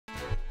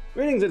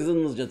Greetings,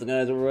 citizens. Justiguy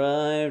has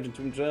arrived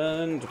to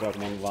return to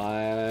Coromon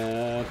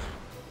Violet.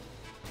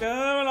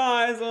 Go,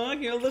 Eliza.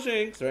 Kill the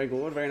sheiks. Very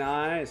good. Very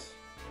nice.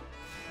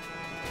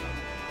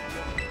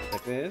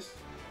 Like this.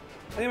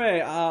 Anyway,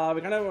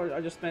 we kind of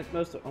I just spent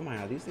most of. Oh my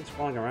god, these things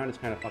flying around is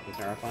kind of fucking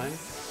terrifying.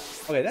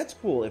 Okay, that's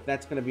cool if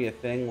that's gonna be a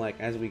thing. Like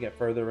as we get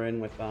further in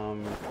with a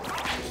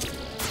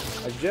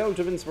jolt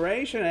of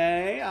inspiration,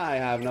 eh? I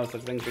have no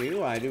such thing for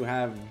you. I do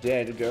have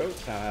dead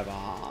goats, however.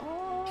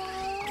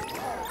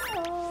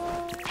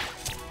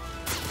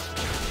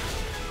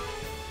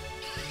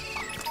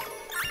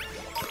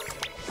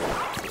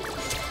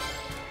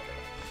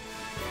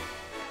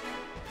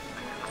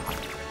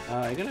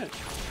 Are you gonna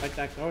fight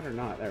that goat or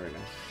not? There we go.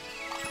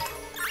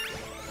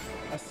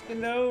 A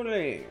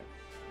Skinoli.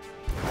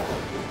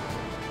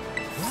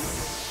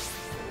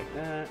 Like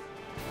that.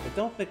 I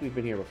don't think we've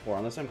been here before,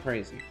 unless I'm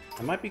crazy.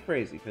 I might be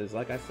crazy, because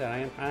like I said, I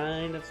am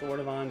kind of sort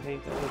of on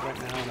painkillers right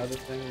now and other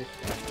things.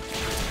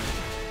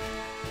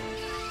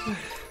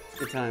 It's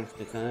good time, it's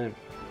good time.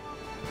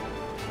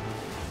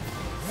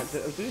 Do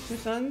we have two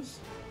sons?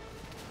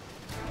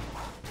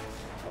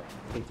 Oh,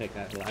 you can take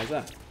that,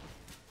 Eliza.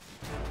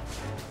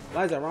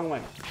 Eliza, wrong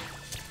way.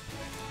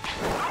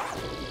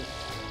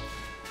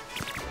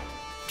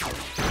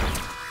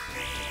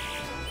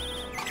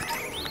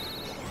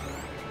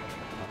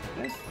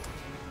 This.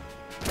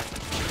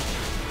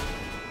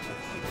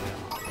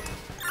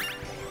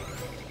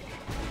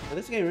 So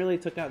this game really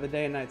took out the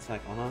day and night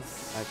cycle, huh?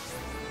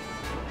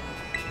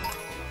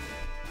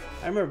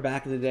 I remember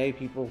back in the day,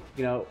 people,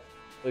 you know,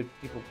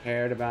 people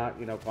cared about,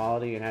 you know,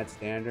 quality and had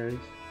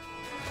standards.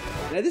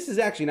 And this is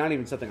actually not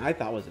even something I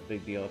thought was a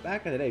big deal.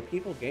 Back in the day,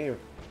 people gave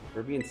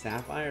Ruby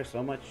Sapphire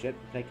so much shit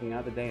for taking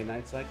out the day and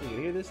night cycle. You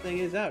hear this thing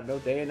is out, no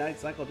day and night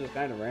cycle, just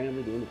kind of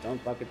randomly doing its own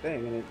fucking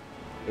thing, and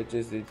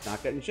it's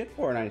not getting shit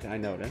for it. I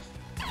noticed.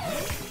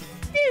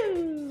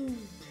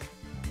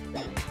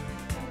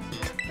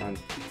 Run.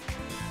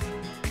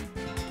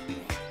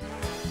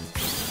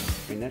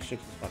 I mean, that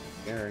shit's fucking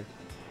scary.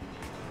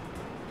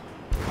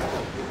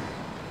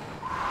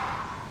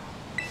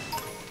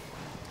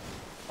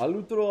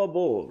 Alutra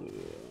Bowl.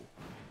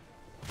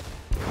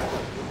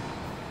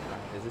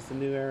 Is this a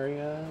new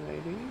area,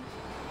 maybe?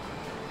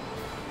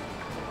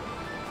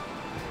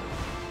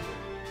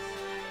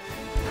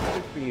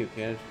 Good for you,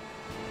 kid.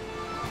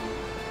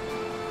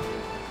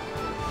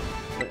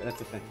 Wait, that's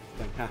a thing.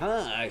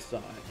 Haha, I saw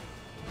it.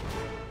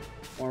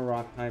 More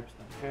rock types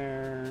down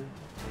here.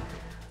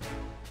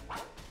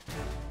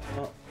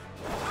 Oh.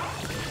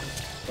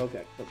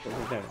 Okay,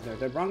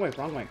 there. Wrong way,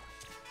 wrong way.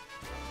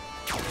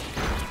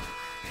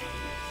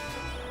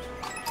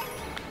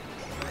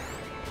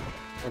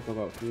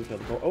 Go.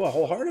 Oh, a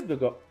whole heart of the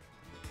go.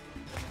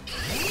 I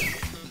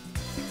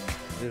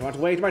didn't want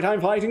to waste my time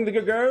fighting the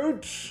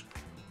goat.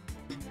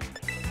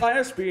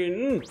 Fire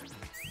spin.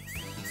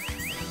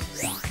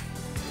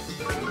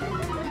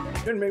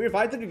 Then maybe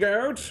fight the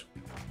goat.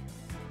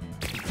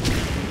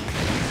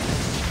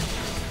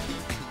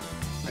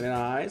 Very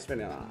nice,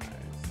 very nice.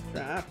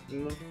 Trapped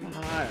in the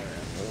fire.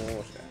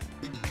 Oh, shit.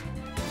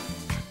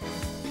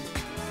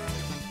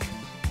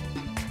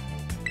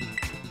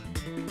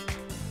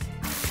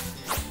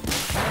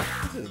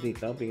 This is neat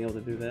though, being able to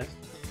do this,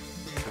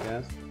 I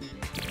guess.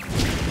 I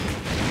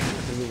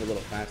have to move a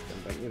little faster,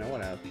 but you know,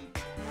 whatever.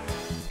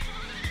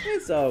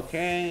 It's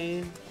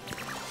okay.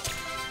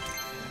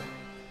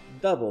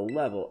 Double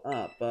level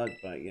up, bug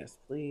bite, yes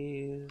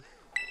please.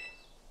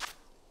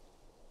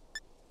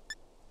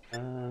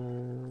 Hold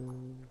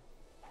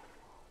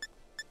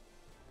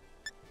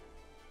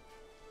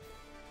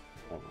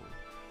on.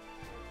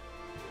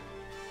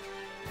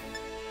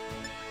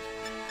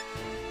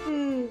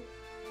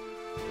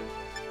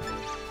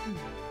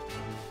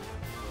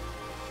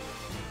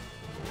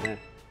 Yeah.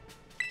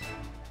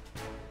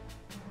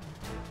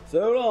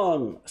 So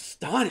long,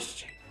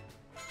 astonishing.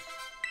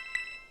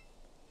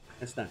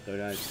 That's not good,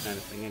 eyes kind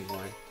of thing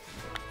anyway.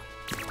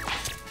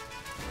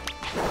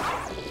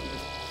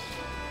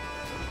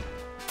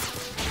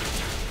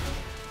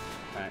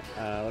 Alright,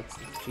 let's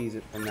cheese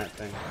it from that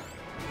thing.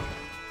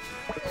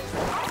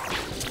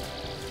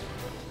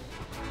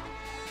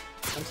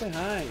 Come say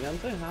hi, come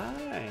say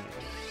hi.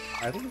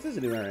 I think this is a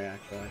new area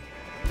actually.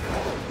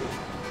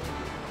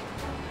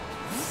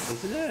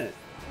 Isn't it?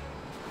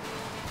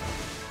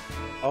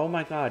 Oh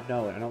my god,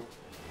 no, I don't.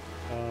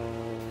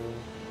 Oh.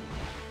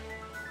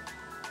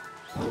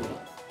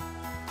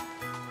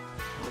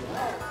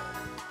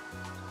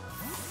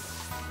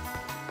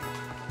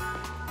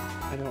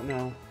 I don't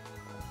know.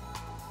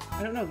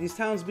 I don't know. These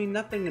towns mean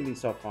nothing to me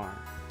so far.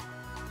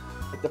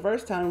 Like the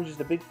first town was just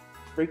a big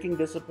freaking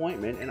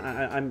disappointment, and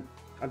I'm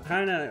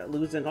kind of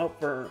losing hope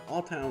for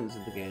all towns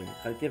in the game,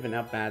 given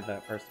how bad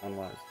that first one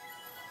was.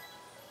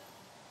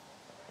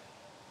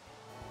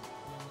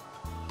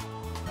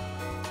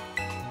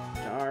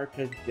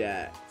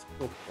 Cadet.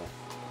 Cool.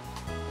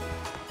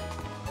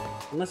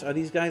 Unless, are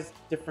these guys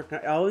different?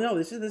 Oh no,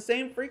 this is the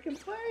same freaking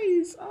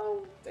place.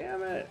 Oh,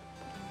 damn it.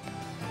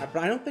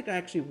 But I don't think I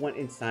actually went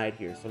inside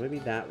here, so maybe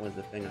that was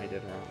the thing I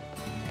did wrong.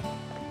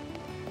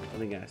 Let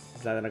me guess.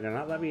 Is that gonna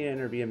not let me in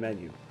or be a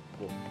menu?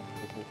 Cool.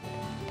 Cool.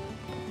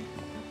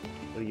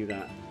 What do you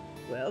got?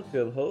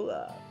 Welcome. Hold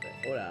up.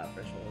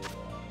 Fresh hold up.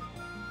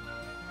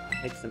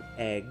 Take some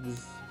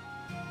eggs.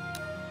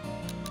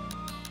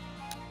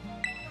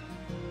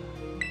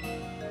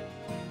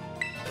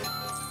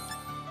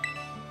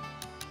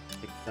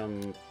 Take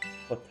some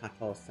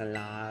potato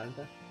salad.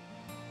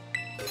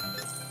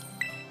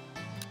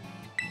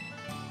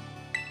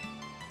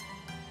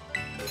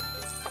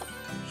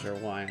 Not sure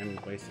why I'm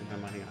wasting my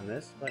money on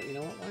this, but you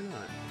know what? Why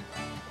not?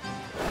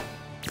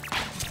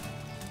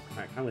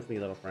 Alright, come with me,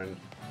 little friend.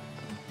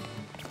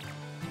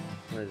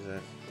 What is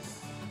this?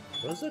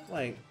 Those look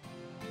like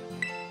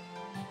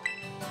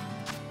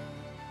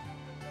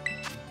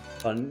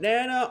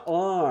banana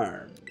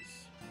arms.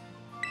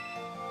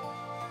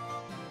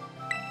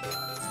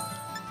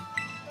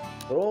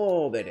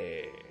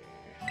 Strawberry.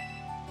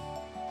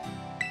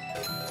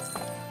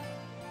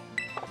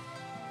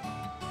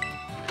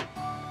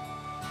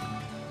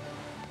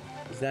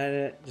 Is that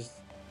it? Just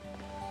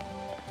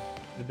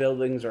the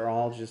buildings are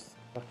all just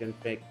fucking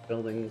fake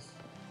buildings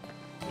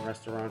and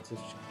restaurants and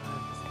shit.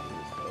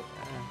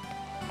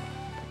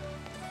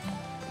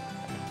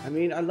 I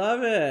mean, I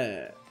love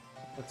it.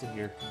 What's in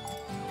here?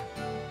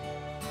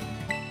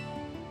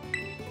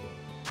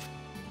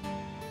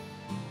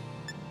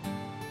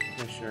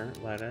 Yeah, sure.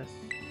 Lettuce.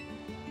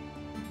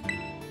 I'm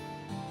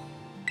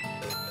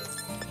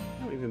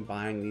not even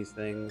buying these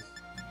things.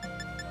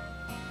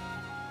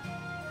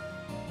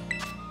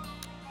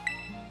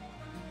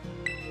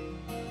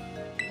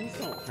 These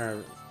don't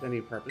have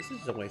any purpose.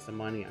 This is a waste of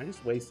money. I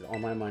just wasted all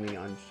my money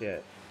on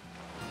shit.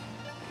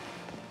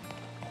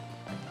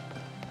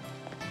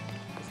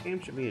 Game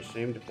should be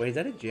ashamed of. Wait, is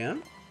that a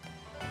gym?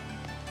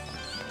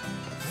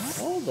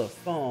 Hold the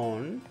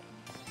phone.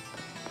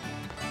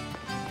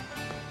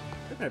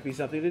 There might be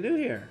something to do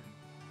here.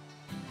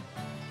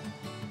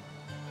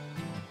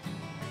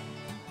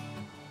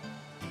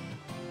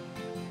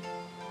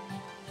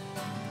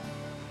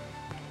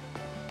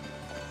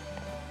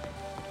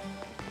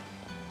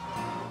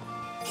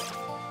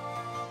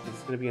 Is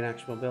this gonna be an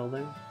actual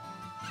building?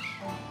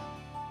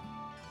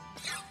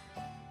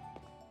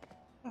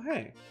 Oh,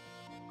 hey.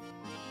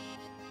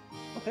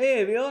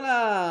 Hey,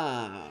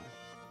 Viola!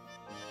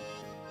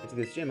 It's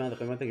this gym, huh?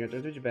 The one thing you're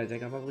doing, you better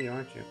take off ugly,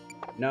 aren't you?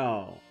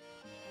 No.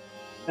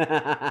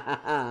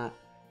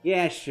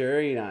 Yeah, sure,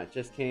 you know,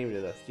 just came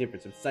to the gym for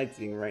some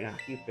sightseeing right now.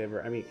 You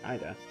favor, I mean,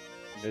 kinda.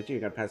 But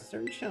you gotta pass a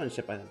certain challenge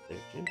set by the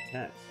gym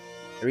test.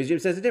 Every gym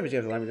says a difference, you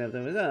have to line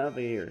them up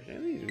here. I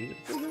mean,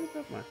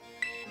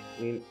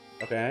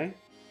 okay.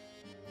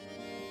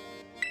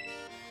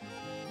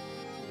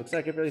 Looks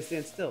like it really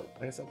stands still.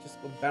 I guess I'll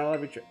just go battle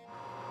every trick.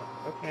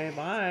 Okay,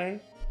 bye.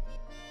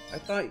 I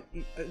thought,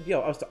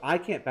 yo, so I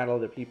can't battle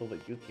other people,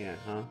 but you can,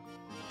 huh?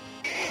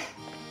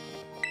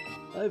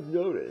 I've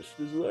noticed.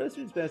 There's a lot of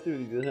students passed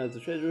through these houses. The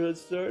treasure hunt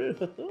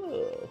started.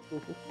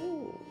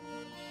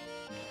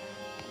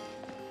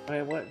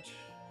 Alright, what?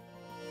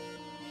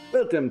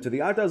 Welcome to the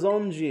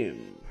Artazon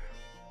Gym.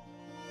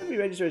 Let me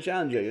register a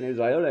challenger. Your name's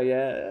Viola,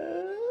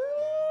 yes?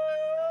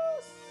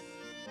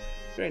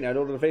 Great, now in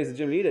order to face the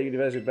gym leader, you need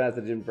to pass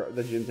the gym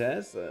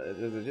test.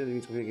 There's a gym that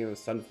needs to be a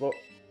sunflower.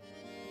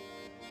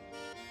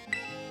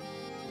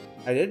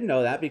 I didn't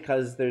know that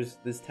because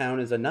this town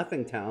is a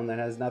nothing town that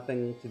has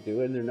nothing to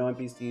do, and there are no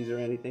NPCs or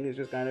anything. It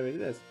just kind of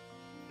exists.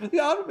 The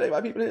art made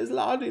by people is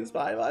largely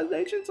inspired by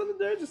nature, so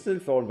they're just in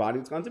foreign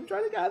bodies concept,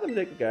 trying to gather them,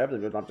 take care of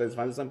them. But not just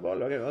find the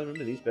sunflower. Okay, well,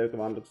 remember these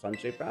Pokemon look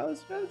sun-shaped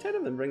flowers. 10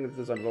 of them, bring them to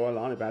the sunflower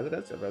along and pass it.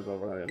 That's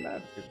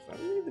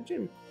the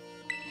gym.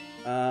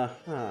 Huh.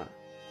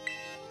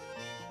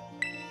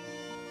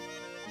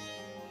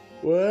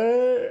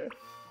 What?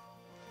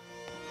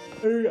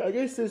 I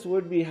guess this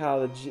would be how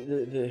the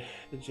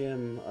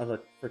gym of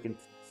a freaking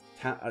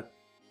a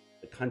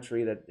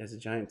country that has a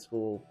giant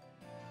school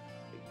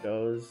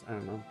goes. I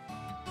don't know.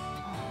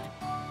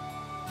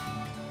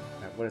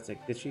 What did it say?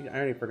 Did she? I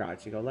already forgot.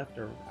 Did she go left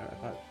or I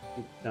thought?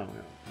 No.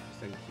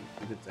 She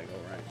did say go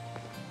right.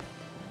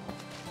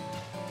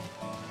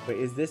 Wait,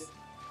 is this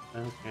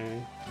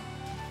okay?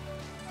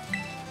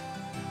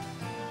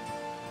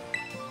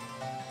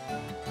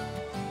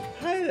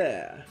 Hi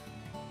there.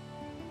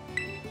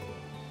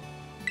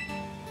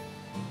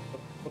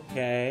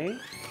 Okay.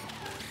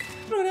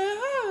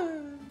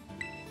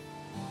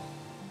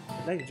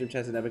 Thank you, gym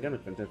test has never begun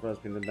with content for us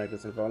being the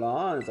necklace and fall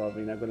on. It's all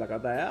being good luck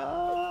out there.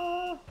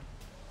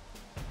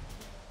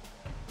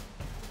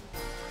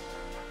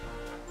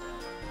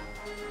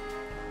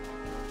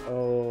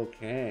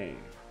 Okay.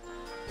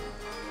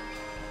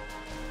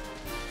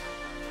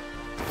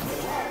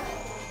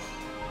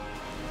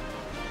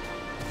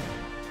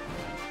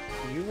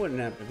 You wouldn't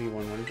have to be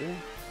one, wouldn't you?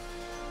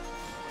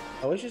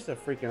 Oh, it's just a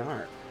freaking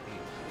art.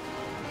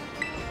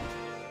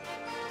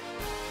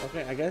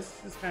 Okay, I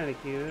guess it's kind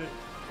of cute.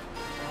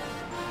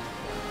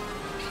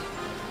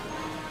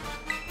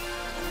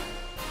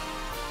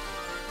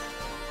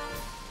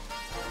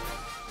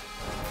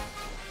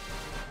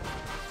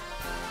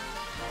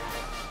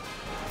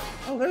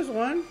 Oh, there's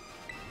one.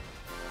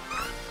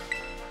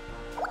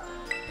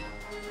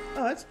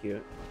 Oh, that's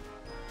cute.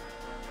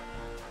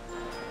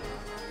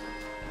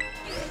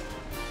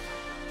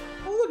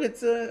 Oh, look, it's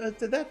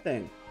that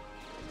thing.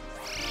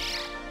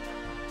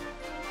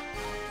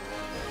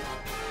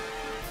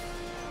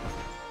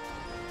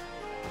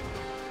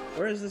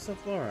 Where is this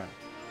Flora?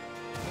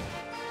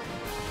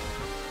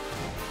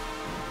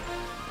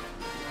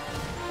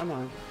 Come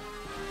on.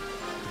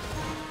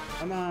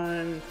 Come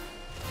on.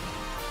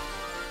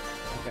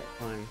 Okay,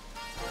 fine.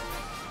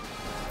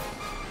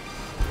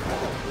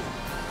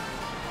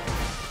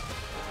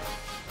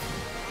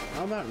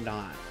 How about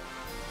not?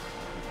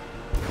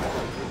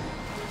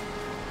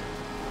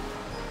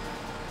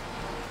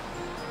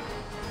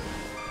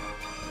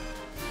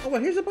 Oh, well,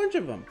 here's a bunch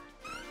of them.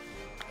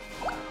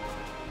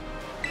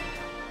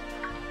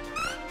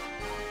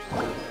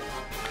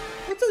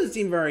 That doesn't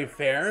seem very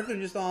fair if they're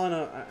just all in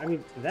a... I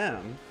mean, to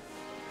them.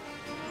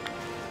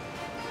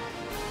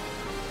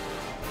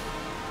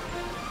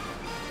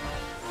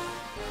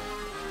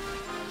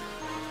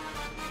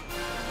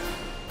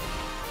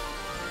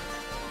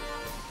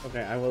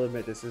 Okay, I will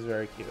admit this is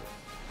very cute.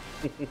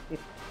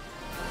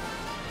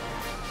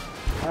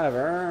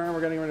 However,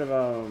 we're getting rid of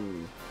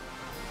them.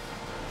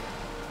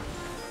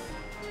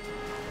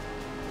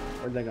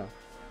 Where'd they go?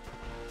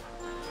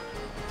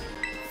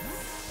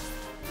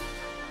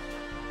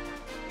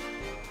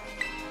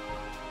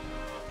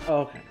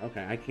 Oh, okay,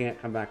 okay. I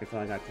can't come back until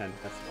I got 10.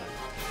 That's fine.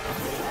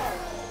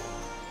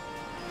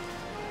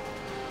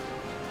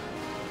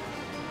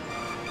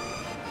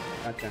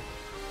 Gotcha.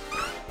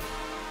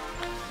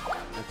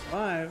 That's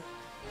 5.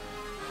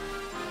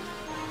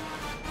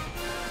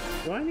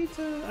 Do I need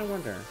to? I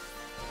wonder.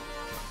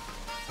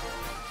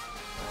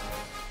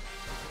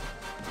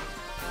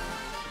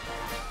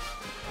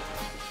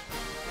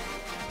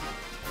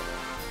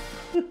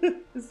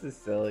 This is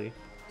silly.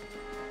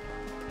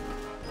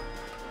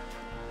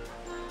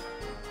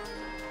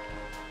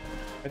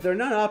 If they're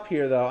not up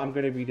here, though, I'm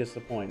going to be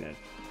disappointed.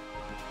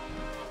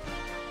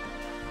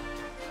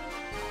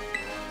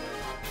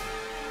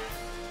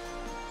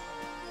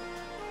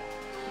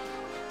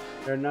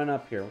 There are none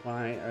up here.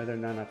 Why are there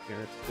none up here?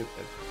 It's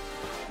stupid.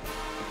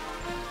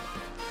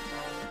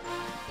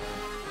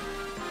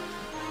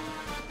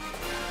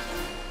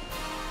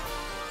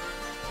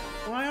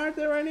 Why aren't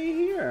there any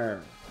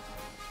here?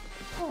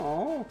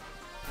 Oh,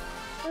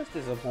 that's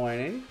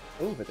disappointing.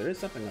 Oh, but there is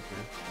something up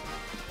here.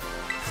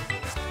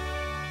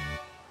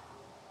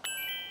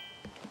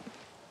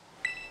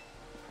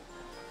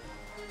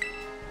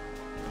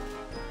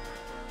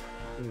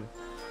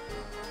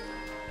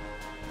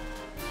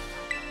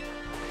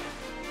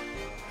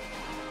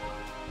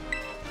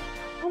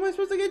 How am I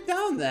supposed to get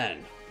down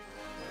then?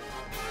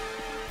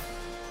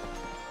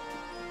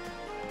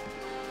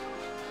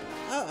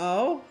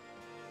 Uh-oh.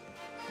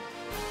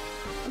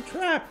 I'm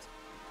trapped.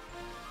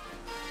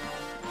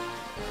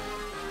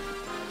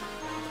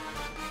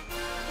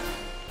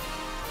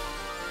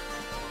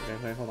 Okay,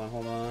 wait, hold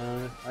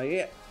on. Oh,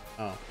 yeah.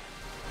 Oh.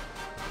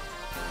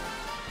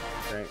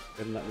 Great.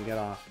 Didn't let me get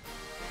off.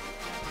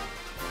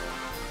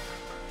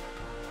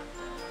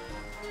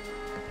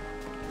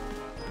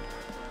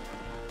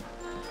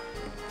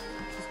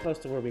 This is close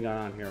to where we got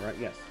on here, right?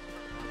 Yes.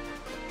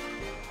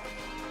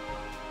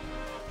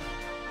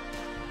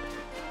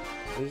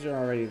 These are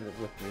already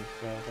with me,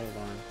 so hold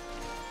on.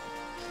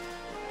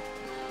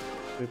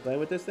 Can we play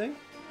with this thing?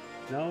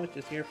 No, it's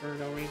just here for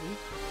no reason.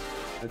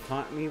 It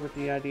taunt me with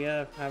the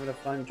idea of having a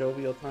fun,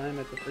 jovial time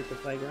at the freaking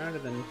playground,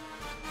 and then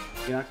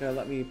you're not gonna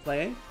let me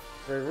play?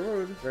 Very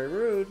rude, very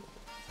rude.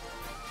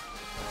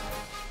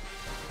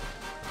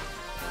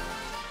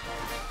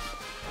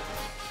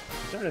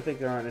 I'm starting to think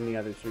there aren't any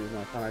other shoes, and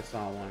I thought I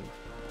saw one.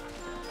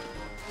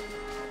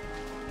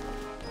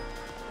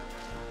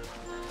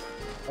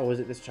 Oh, was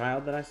it this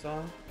child that I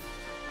saw?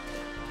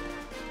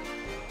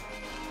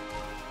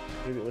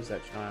 Maybe it was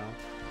that child.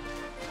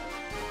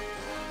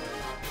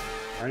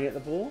 Are you at the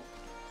pool?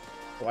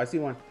 Oh, I see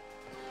one.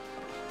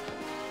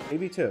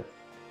 Maybe 2.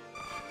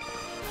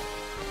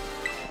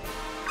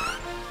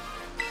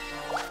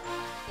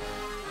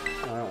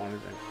 Oh, I don't want to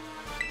drink.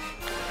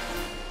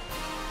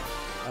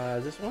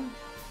 Is this one?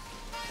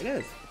 It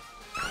is.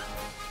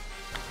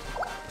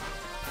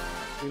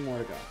 3 more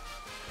to go.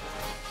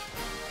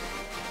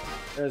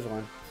 There's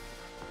one.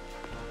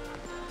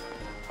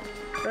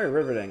 Very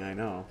riveting, I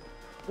know.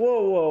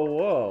 Whoa, whoa,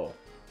 whoa.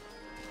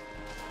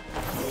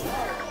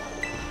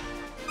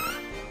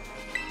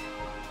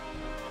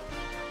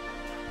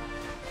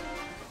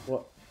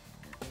 What?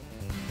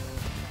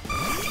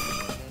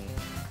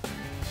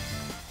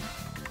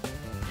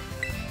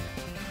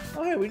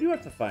 Oh, hey, we do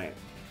have to fight.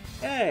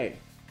 Hey!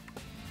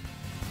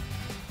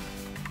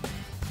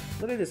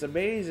 Look at this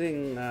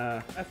amazing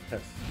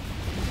F-test.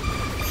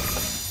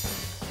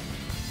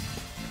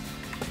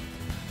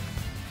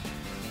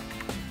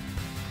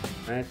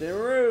 Plant their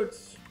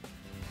roots.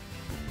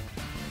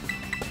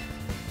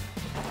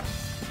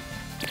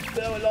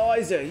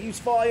 Fertilizer, use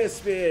fire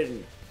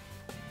spin.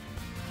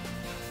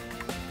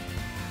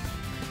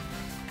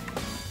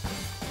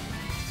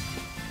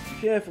 Be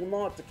careful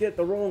not to get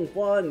the wrong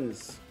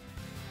ones.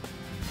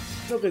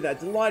 Look at that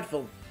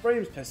delightful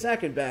frames per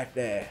second back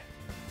there.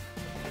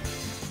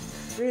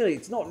 Really,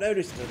 it's not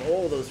noticed at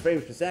all, those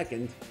frames per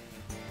second.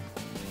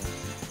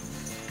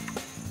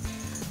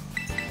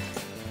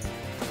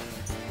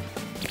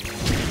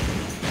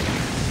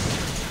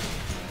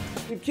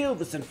 We killed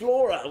the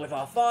Sunflora with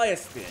our fire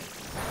spin.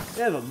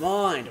 Never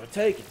mind, we'll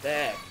take it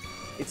back.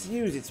 It's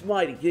used its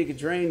mighty Giga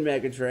Drain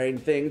Mega Drain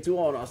thing to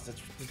want us to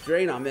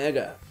drain our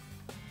Mega.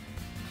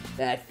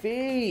 That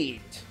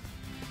feed!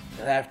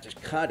 You'll have to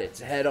cut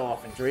its head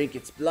off and drink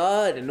its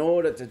blood in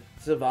order to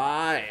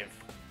survive.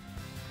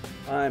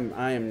 I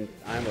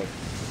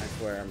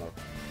swear I'm okay.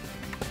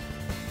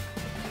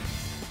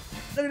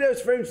 Look at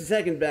those frames per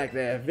second back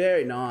there.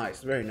 Very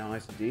nice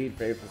indeed.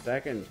 Frames per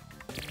second.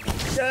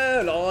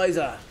 Yeah,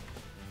 Liza.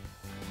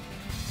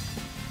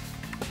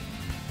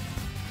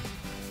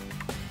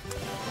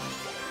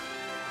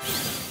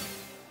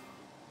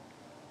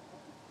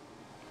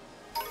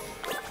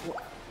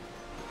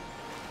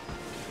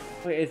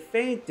 Wait, it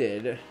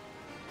fainted,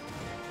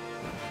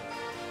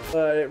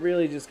 but it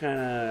really just kind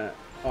of...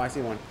 Oh, I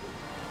see one.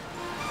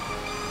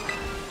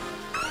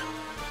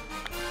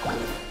 All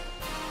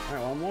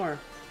right, one more.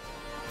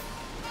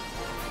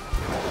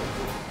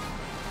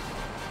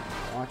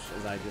 Watch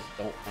as I just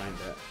don't find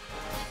it.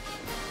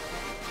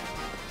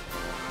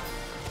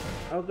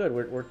 Oh, good.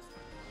 We're...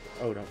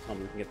 Oh, don't tell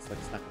me we can get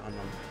stuck on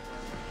them.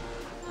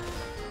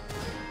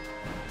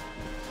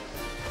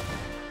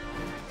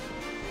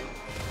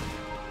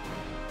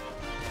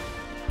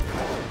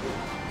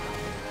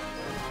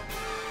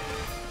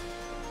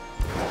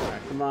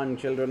 Come on,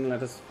 children,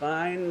 let us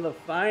find the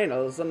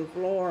final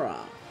Sunflora.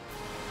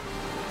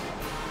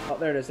 Oh,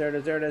 there it is, there it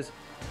is, there it is.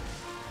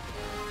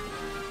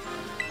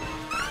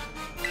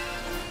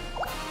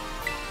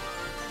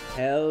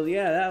 Hell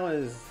yeah, that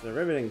was a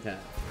riveting time.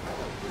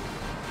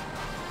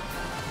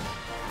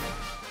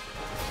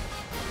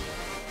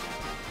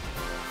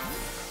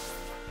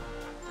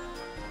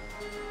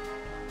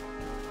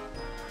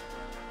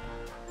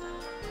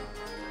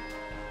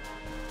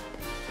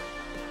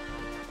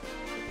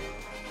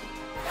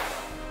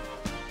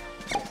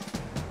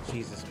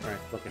 Jesus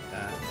Christ, look at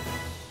that.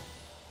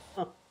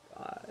 Oh,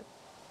 God.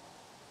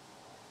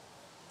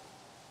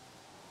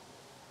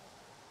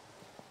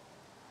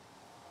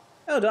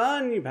 Well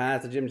done, you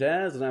passed the gym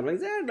test, and I'm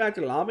please head back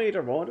to the lobby to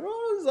report the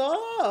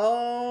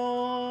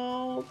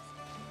results.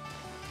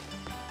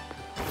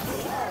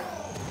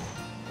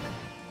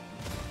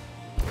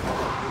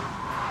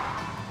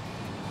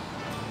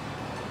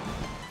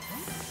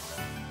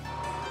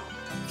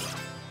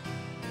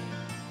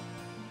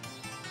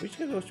 We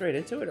should go straight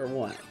into it, or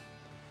what?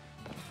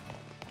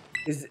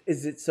 Is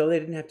it so they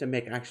didn't have to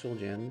make actual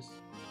gems?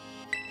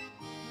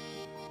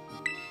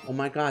 Oh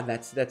my God,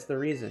 that's the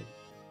reason.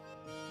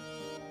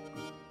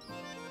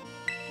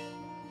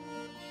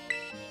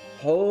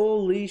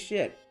 Holy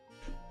shit!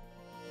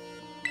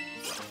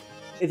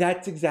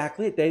 That's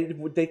exactly it. They.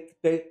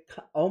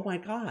 Oh my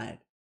God.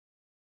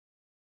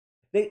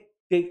 They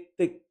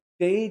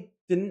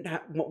didn't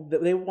have.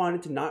 They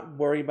wanted to not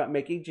worry about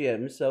making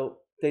gems, so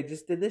they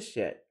just did this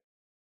shit.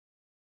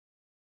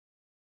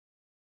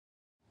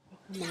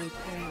 My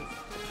face.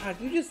 God,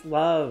 you just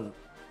love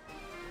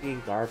being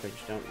garbage,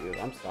 don't you?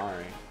 I'm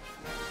sorry.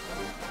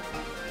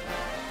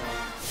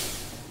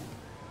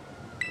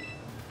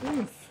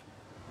 Oof.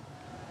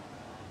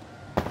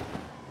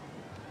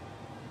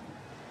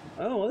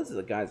 Oh, well, this is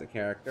a guy's a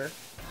character.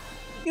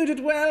 You did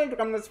well to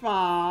come this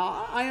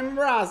far. I am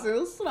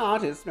Russell's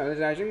smartest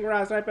meditation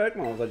grass-type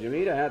Pokemon that you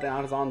need to have the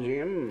Artisan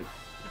Gym.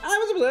 I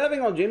was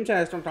observing your gym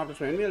test from top to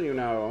Twinville, you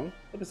know.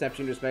 The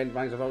perception displayed in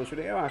front of the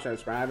studio, I shall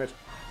describe it.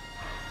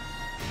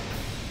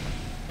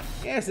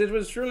 Yes, it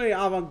was truly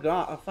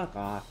avant-garde. Oh, fuck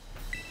off.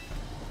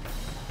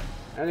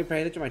 I only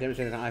pray that you might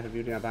demonstrate an eye for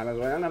beauty on that as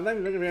well. I'm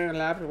looking for an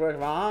elaborate work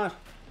of art.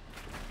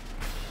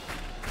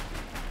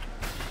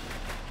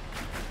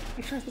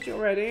 I trust that you're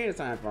ready. It's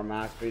time for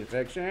my speed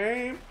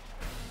protection.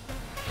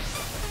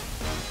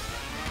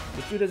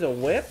 This dude has a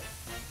whip?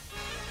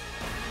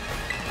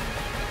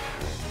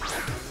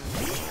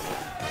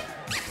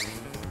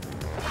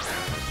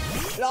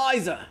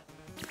 Eliza!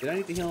 Did I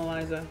need to heal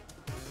Eliza?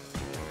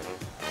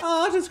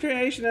 Art is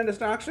creation and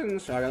destruction.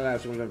 Struggle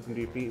as you will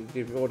defeat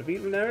or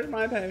defeat will never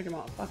my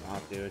Pokemon. Fuck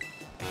off, dude.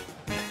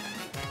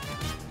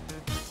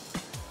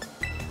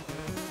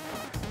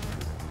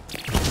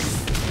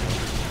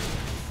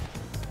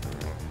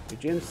 Your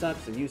gym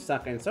sucks and you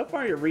suck, and so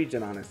far your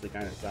region honestly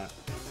kind of sucks.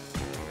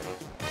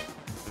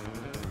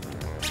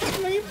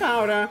 Leaf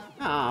powder.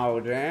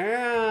 Powder.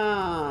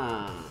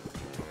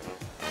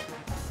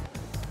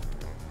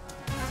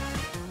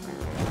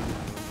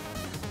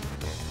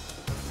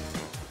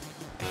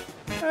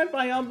 Hurt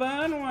by your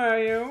burn, were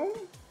you?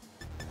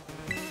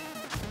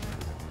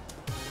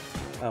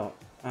 Oh,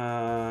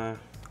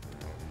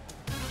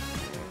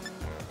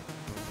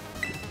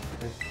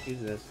 let's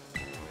use this.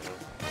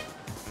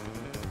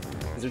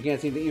 Because we can't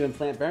seem to even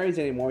plant berries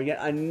anymore. Yet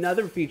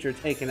another feature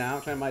taken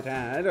out, I might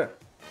add.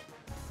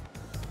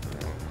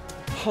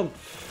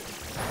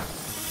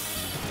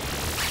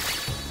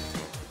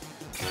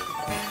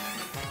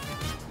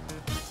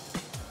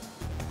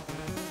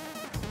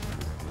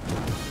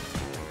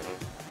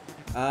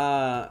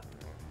 Uh,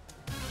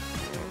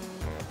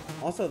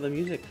 also, the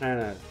music kind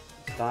of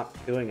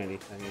stopped doing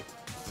anything.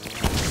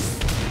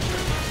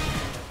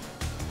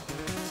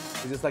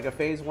 Is this like a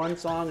phase 1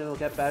 song and it'll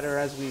get better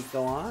as we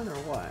go on, or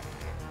what?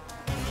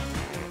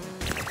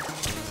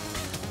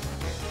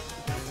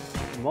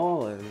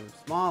 Smoliv.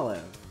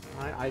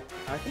 I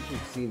think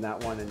we've seen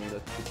that one in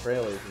the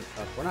trailers and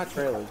stuff. Well, not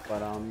trailers,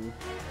 but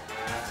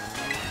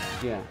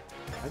yeah.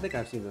 I think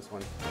I've seen this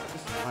one.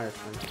 This is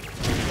Firespring.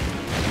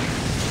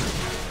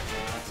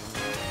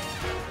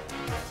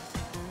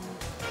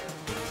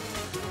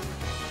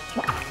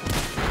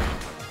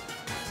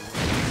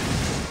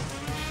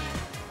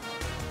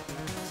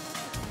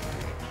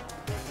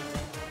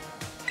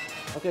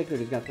 Okay, good.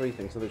 He's got 3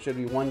 things, so there should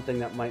be one thing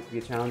that might be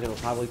a challenge. It'll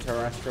probably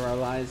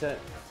terrestrialize it.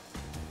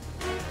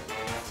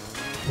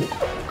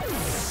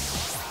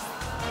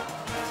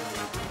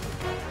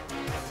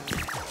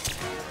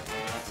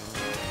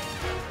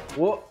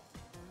 Well,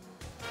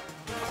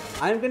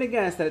 I'm gonna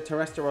guess that it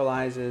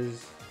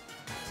terrestrializes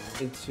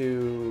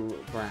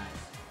into grass.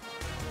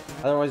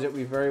 Otherwise, it would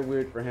be very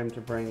weird for him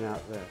to bring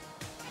out this.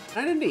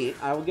 Kinda neat.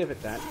 I will give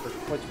it that for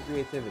much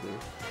creativity.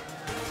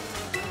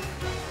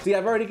 See,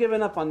 I've already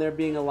given up on there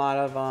being a lot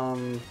of,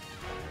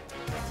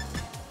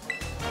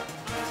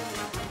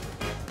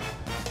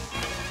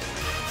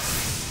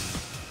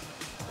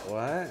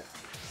 what?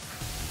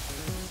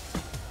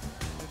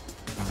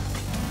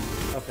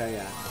 Okay,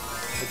 yeah.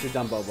 It's your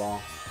Dumbo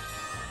ball.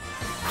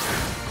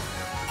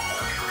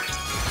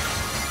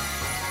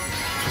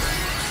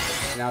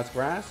 Now it's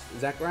grass?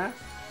 Is that grass?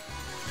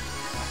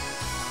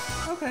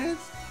 Okay,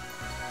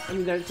 I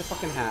mean, it's a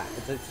fucking hat.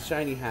 It's a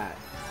shiny hat.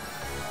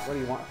 What do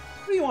you want?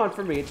 What do you want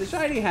from me? It's a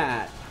shiny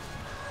hat.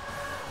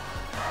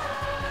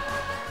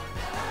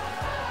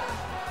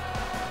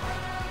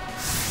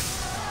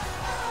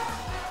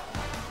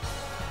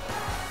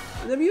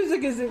 The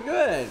music isn't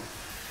good.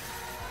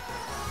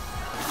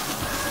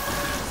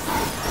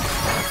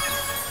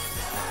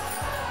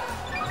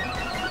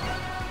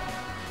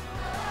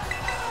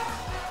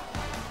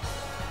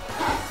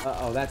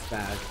 Uh-oh, that's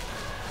bad.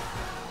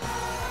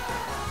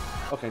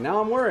 Okay, now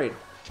I'm worried.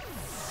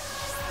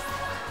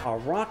 A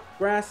rock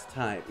grass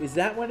type. Is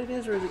that what it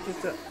is, or is it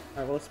just a... Alright,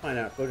 well, let's find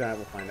out. Go die,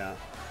 we'll find out.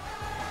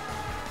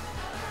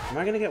 Am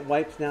I gonna get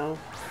wiped now?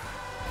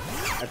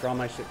 After all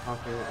my shit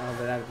talking? Oh,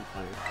 but that'd be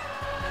funny.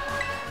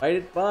 Fight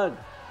it, bug.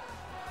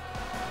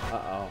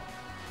 Uh-oh.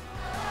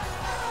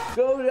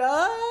 Go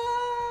die!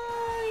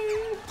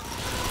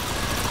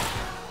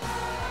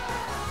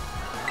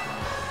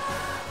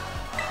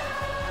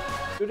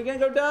 Do it again,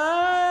 go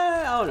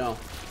die! Oh no.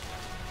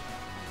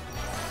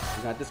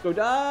 You got this, go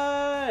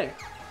die!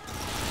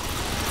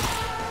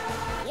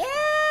 Yeah!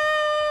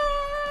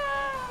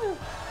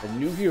 A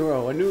new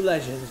hero, a new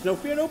legend. There's no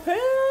fear, no pain!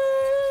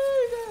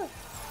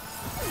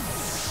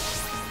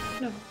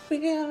 No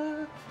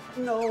fear,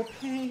 no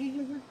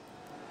pain.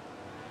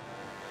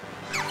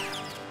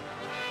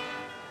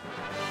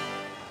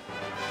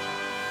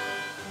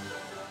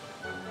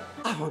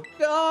 Oh my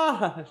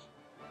gosh!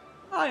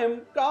 I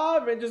am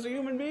garbage as a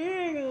human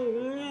being!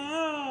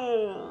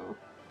 No.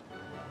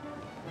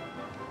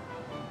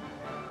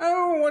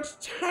 Oh, what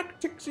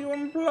tactics you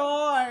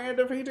employ,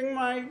 defeating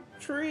my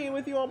tree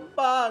with your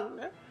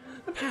bug!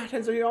 The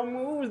patterns of your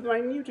moves, the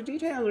minute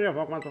details of your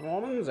Pokemon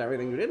performance,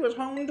 everything you did was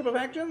honed to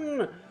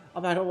perfection.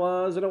 A battle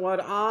was and a word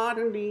art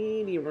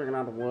indeed. You're bringing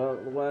out the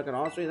work in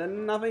Austria,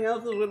 then nothing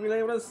else would be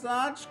labeled as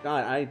such.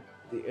 God,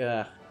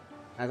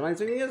 as my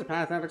seniors,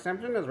 pass that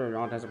exception, as we're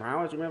on test of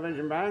powers, you have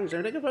vision bang,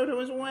 so take a photo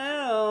as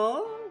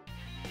well.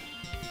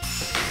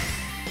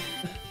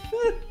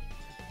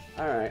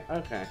 Alright,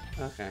 okay.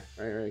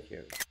 Very, very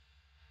cute.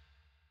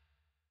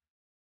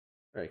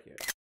 Very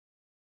cute.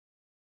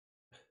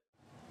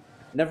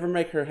 Never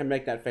make her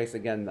make that face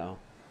again, though.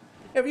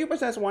 If you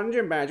possess one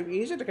gym badge, it's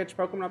easy to catch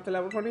Pokemon up to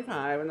level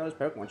 25, and those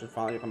Pokemon should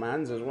follow your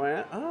commands as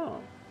well.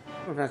 Oh.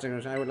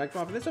 Professor, I would like to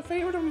offer this a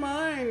favorite of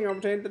mine. You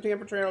obtained the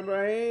Tamper Trail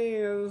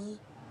Blaze.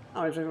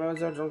 I'm checking out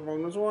the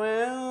Pokemon as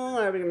well.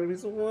 I'm beginning to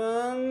be the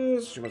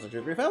ones. She must have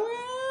choose me fellow.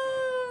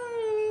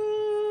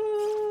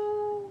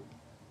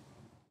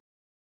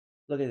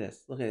 Look at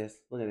this. Look at this.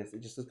 Look at this.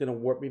 It just is gonna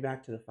warp me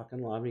back to the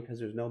fucking lobby because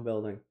there's no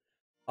building.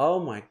 Oh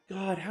my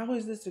god, how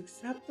is this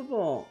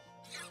acceptable?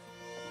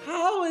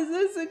 How is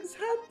this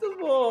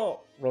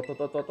acceptable?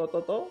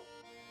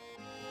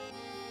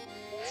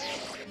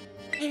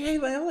 Hey,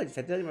 Viola, I just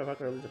had to tell you my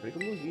fucker is a pretty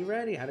good move. You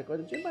ready? How to go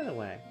to the gym, by the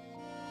way?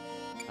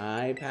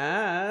 I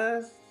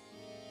passed.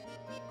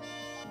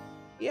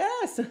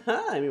 Yes!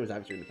 I mean, it was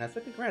obviously in the past,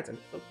 but congrats. I'm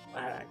so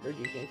glad I heard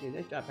you can't do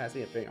this job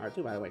passing at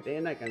R2, by the way. Day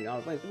and night, and all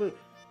the place to move.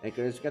 Thank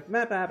goodness you got the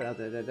map app, and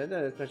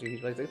especially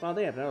if you play all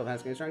day after all the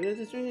past game strong. I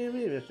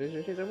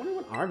wonder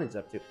what Armin's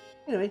up to.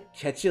 Anyway,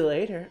 catch you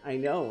later. I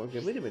know, we're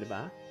good with it,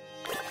 Bob.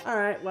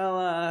 Alright, well,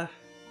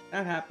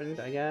 that happened,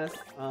 I guess.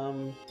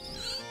 Alright,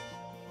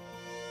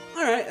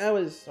 that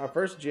was our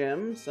first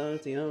gym, so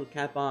to, you know,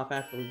 cap off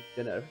after we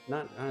did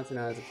honestly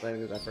not as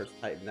exciting as our first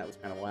Titan, that was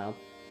kind of wild.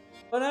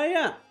 But,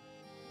 yeah.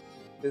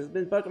 This has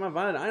been Pokemon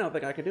Vine. I don't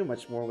think I can do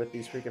much more with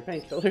these freaking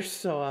painkillers.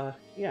 So,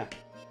 yeah.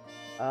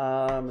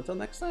 Until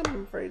next time,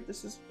 I'm afraid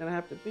this is gonna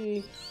have to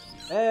be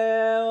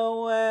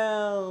farewell.